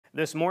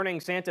This morning,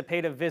 Santa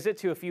paid a visit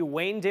to a few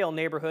Waynedale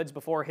neighborhoods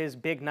before his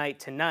big night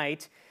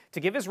tonight.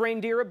 To give his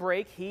reindeer a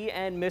break, he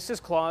and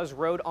Mrs. Claus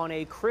rode on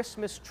a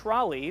Christmas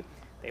trolley.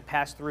 They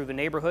passed through the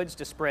neighborhoods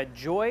to spread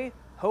joy,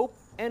 hope,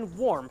 and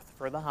warmth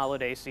for the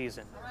holiday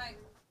season.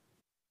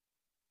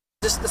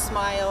 Just the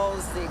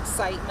smiles, the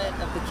excitement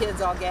of the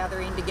kids all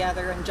gathering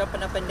together and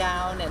jumping up and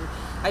down. And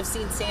I've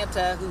seen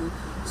Santa who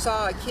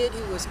saw a kid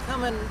who was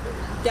coming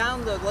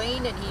down the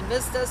lane and he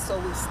missed us, so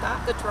we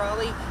stopped the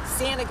trolley.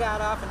 Santa got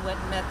off and went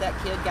and met that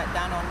kid, got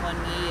down on one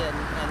knee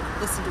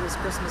and listened to his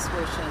Christmas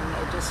wish,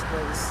 and it just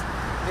was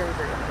very,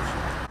 very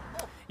emotional.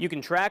 You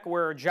can track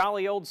where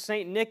jolly old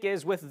St. Nick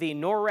is with the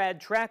NORAD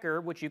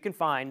tracker, which you can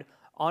find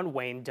on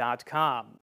Wayne.com.